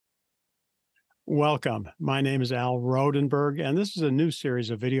Welcome. My name is Al Rodenburg, and this is a new series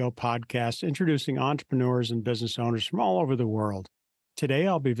of video podcasts introducing entrepreneurs and business owners from all over the world. Today,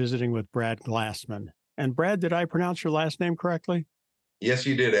 I'll be visiting with Brad Glassman. And Brad, did I pronounce your last name correctly? Yes,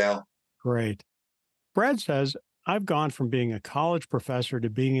 you did, Al. Great. Brad says, I've gone from being a college professor to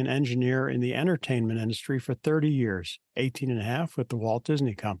being an engineer in the entertainment industry for 30 years, 18 and a half with the Walt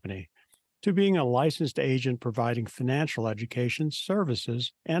Disney Company, to being a licensed agent providing financial education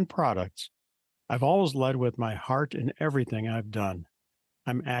services and products. I've always led with my heart in everything I've done.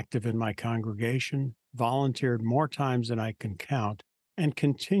 I'm active in my congregation, volunteered more times than I can count, and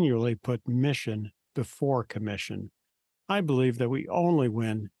continually put mission before commission. I believe that we only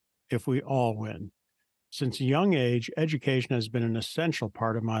win if we all win. Since a young age, education has been an essential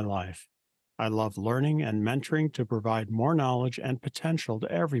part of my life. I love learning and mentoring to provide more knowledge and potential to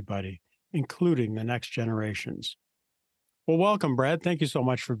everybody, including the next generations. Well, welcome, Brad. Thank you so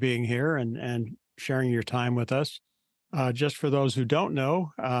much for being here and sharing your time with us. Just for those who don't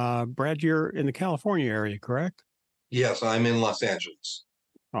know, Brad, you're in the California area, correct? Yes, I'm in Los Angeles.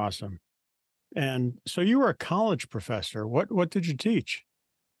 Awesome. And so you were a college professor. What did you teach?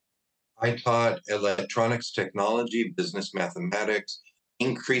 I taught electronics technology, business mathematics,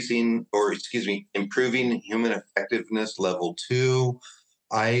 improving human effectiveness level 2.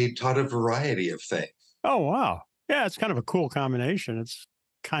 I taught a variety of things. Oh, wow. Yeah, it's kind of a cool combination. It's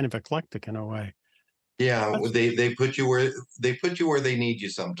kind of eclectic in a way. Yeah, That's, they put you where they need you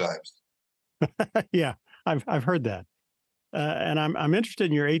sometimes. yeah, I've heard that. And I'm interested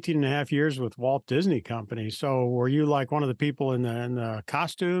in your 18 and a half years with Walt Disney Company. So were you like one of the people in the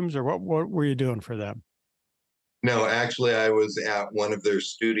costumes, or what were you doing for them? No, actually, I was at one of their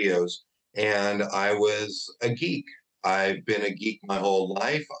studios and I was a geek. I've been a geek my whole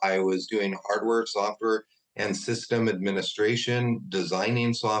life. I was doing hardware, software, and system administration,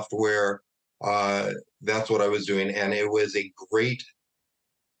 designing software. Uh, that's what I was doing. And it was a great,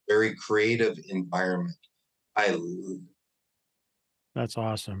 very creative environment. I, That's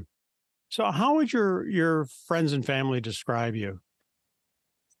awesome. So how would your friends and family describe you?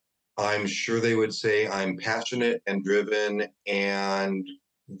 I'm sure they would say I'm passionate and driven and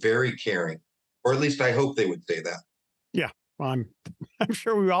very caring, or at least I hope they would say that. Yeah, well, I'm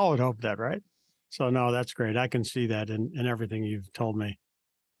sure we all would hope that, right? So no, that's great. I can see that in everything you've told me.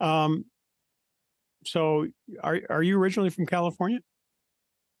 Um, so are you originally from California?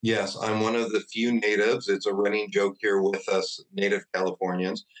 Yes, I'm one of the few natives. It's a running joke here with us native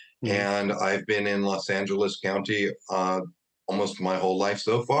Californians. Mhm. And I've been in Los Angeles County almost my whole life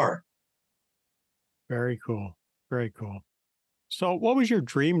so far. Very cool. Very cool. So what was your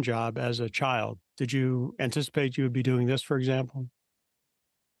dream job as a child? Did you anticipate you would be doing this, for example?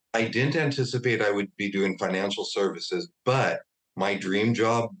 I didn't anticipate I would be doing financial services, but my dream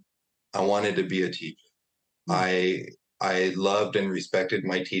job, I wanted to be a teacher. Hmm. I loved and respected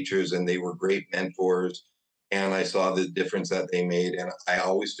my teachers and they were great mentors and I saw the difference that they made and I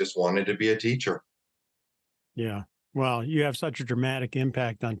always just wanted to be a teacher. Yeah. Well, you have such a dramatic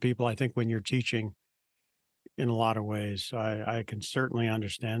impact on people, I think, when you're teaching in a lot of ways. So I can certainly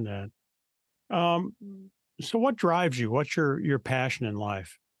understand that. Um, so what drives you? What's your passion in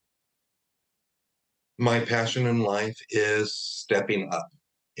life? My passion in life is stepping up.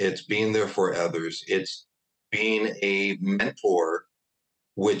 It's being there for others. It's being a mentor,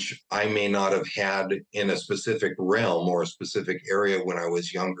 which I may not have had in a specific realm or a specific area when I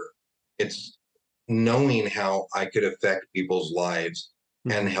was younger. It's knowing how I could affect people's lives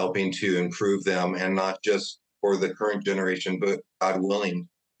and Mhm. helping to improve them, and not just for the current generation, but God willing,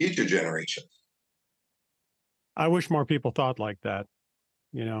 future generations. I wish more people thought like that.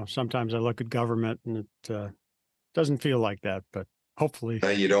 Sometimes I look at government and it doesn't feel like that, but hopefully,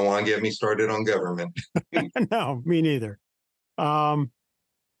 You don't want to get me started on government. no, me neither. Um,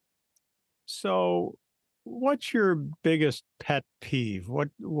 so what's your biggest pet peeve? What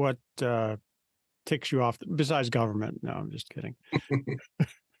ticks you off besides government? No, I'm just kidding.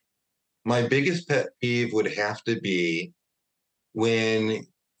 My biggest pet peeve would have to be when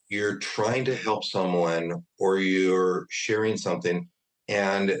you're trying to help someone or you're sharing something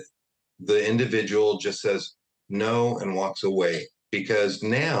and the individual just says no and walks away because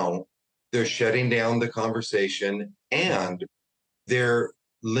now they're shutting down the conversation Yeah. and they're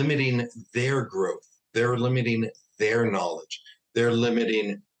limiting their growth. They're limiting their knowledge. They're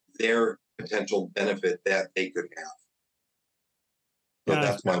limiting their potential benefit that they could have. So Yeah,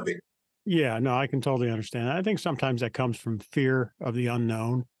 that's my big. yeah, no, I can totally understand. I think sometimes that comes from fear of the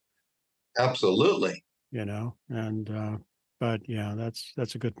unknown, Absolutely. and but yeah,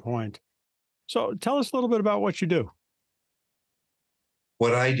 that's a good point. So tell us a little bit about what you do.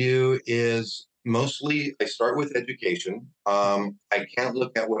 What I do is Mostly, I start with education. I can't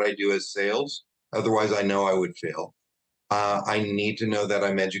look at what I do as sales, otherwise, I know I would fail. I need to know that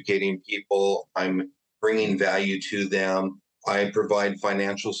I'm educating people, I'm bringing value to them, I provide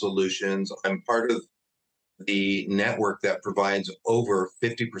financial solutions. I'm part of the network that provides over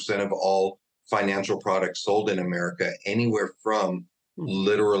 50% of all financial products sold in America, anywhere from Hmm.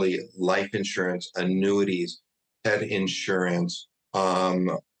 literally life insurance, annuities, pet insurance,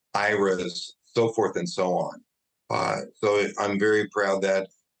 IRAs, so forth and so on. So I'm very proud that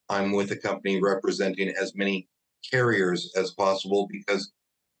I'm with a company representing as many carriers as possible, because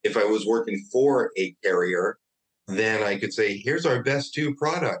if I was working for a carrier, then I could say, here's our best two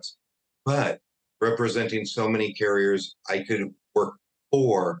products. But representing so many carriers, I could work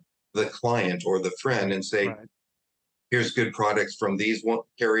for the client or the friend and say, Right. here's good products from these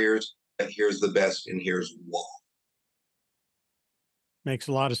carriers, but here's the best and here's why. Makes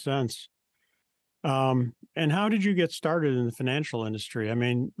a lot of sense. And how did you get started in the financial industry? I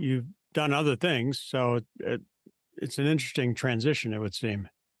mean, you've done other things, so it's an interesting transition, it would seem.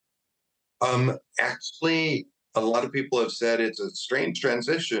 Actually, a lot of people have said it's a strange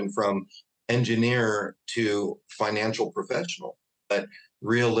transition from engineer to financial professional, but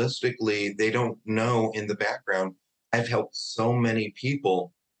realistically, they don't know in the background. I've helped so many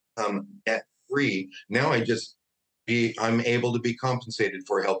people debt free. Now I'm able to be compensated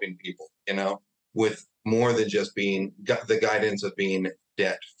for helping people, with more than just being the guidance of being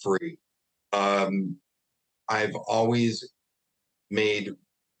debt free. Um, I've always made,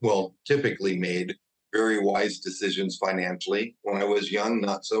 well, typically made very wise decisions financially. When I was young,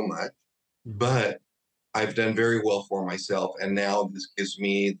 not so much, Mhm. but I've done very well for myself. And now this gives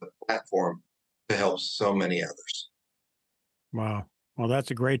me the platform to help so many others. Wow. Well,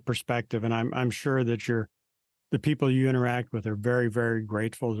 that's a great perspective, and I'm sure that the people you interact with are very, very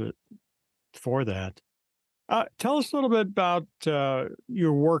grateful for that. Tell us a little bit about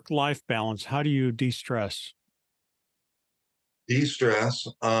your work life balance. How do you de stress? De stress,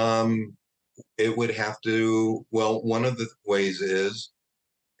 it would have to, well, one of the ways is,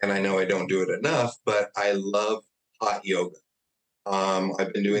 and I know I don't do it enough, but I love hot yoga.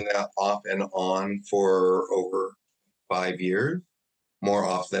 I've been doing that off and on for over 5 years, more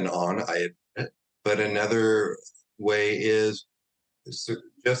off than on, I admit. But another way is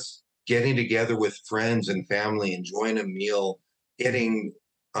just getting together with friends and family, enjoying a meal, getting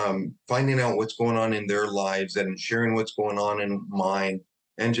finding out what's going on in their lives and sharing what's going on in mine,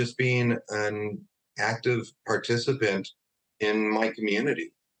 and just being an active participant in my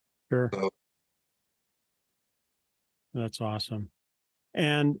community. Sure. So That's awesome.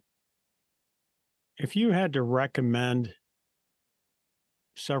 And if you had to recommend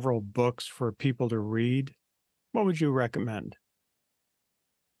several books for people to read, what would you recommend?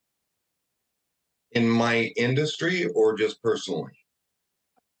 in my industry or just personally?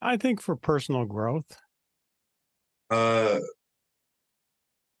 I think for personal growth. Uh,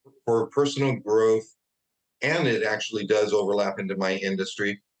 for personal growth, and it actually does overlap into my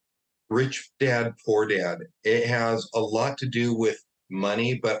industry. Rich Dad, Poor Dad. It has a lot to do with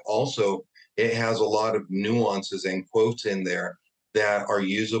money, but also it has a lot of nuances and quotes in there that are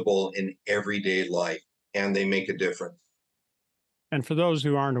usable in everyday life, and they make a difference. And for those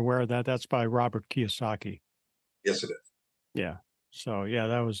who aren't aware of that, that's by Robert Kiyosaki. Yes, it is. Yeah. So, yeah,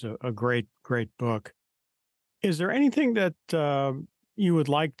 that was a great, great book. Is there anything that you would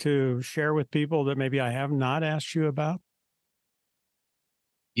like to share with people that maybe I have not asked you about?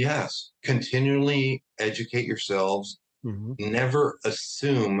 Yes, continually educate yourselves. Hmm. Never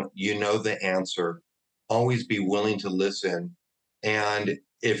assume you know the answer. Always be willing to listen. And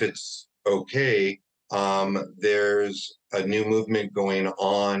if it's okay, there's a new movement going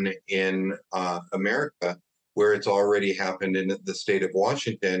on in America where it's already happened in the state of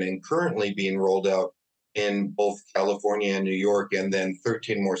Washington and currently being rolled out in both California and New York, and then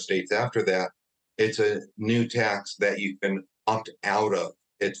 13 more states after that. It's a new tax that you can opt out of.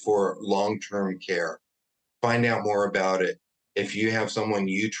 It's for long term care. Find out more about it. If you have someone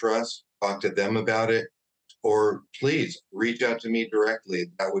you trust, talk to them about it, or please reach out to me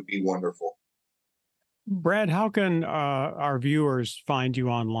directly. That would be wonderful. Brad, how can our viewers find you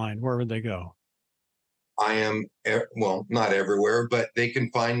online? Where would they go? I am, well, not everywhere, but they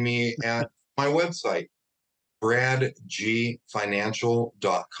can find me at my website,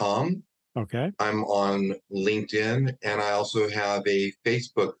 bradgfinancial.com. Okay. I'm on LinkedIn, and I also have a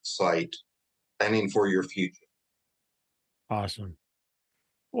Facebook site, Planning for Your Future. Awesome.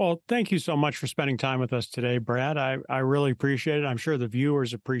 Well, thank you so much for spending time with us today, Brad. I really appreciate it. I'm sure the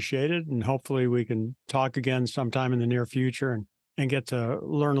viewers appreciate it, and hopefully we can talk again sometime in the near future and and get to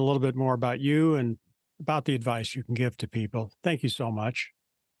learn a little bit more about you and about the advice you can give to people. Thank you so much.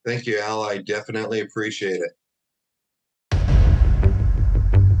 Thank you, Al. I definitely appreciate it.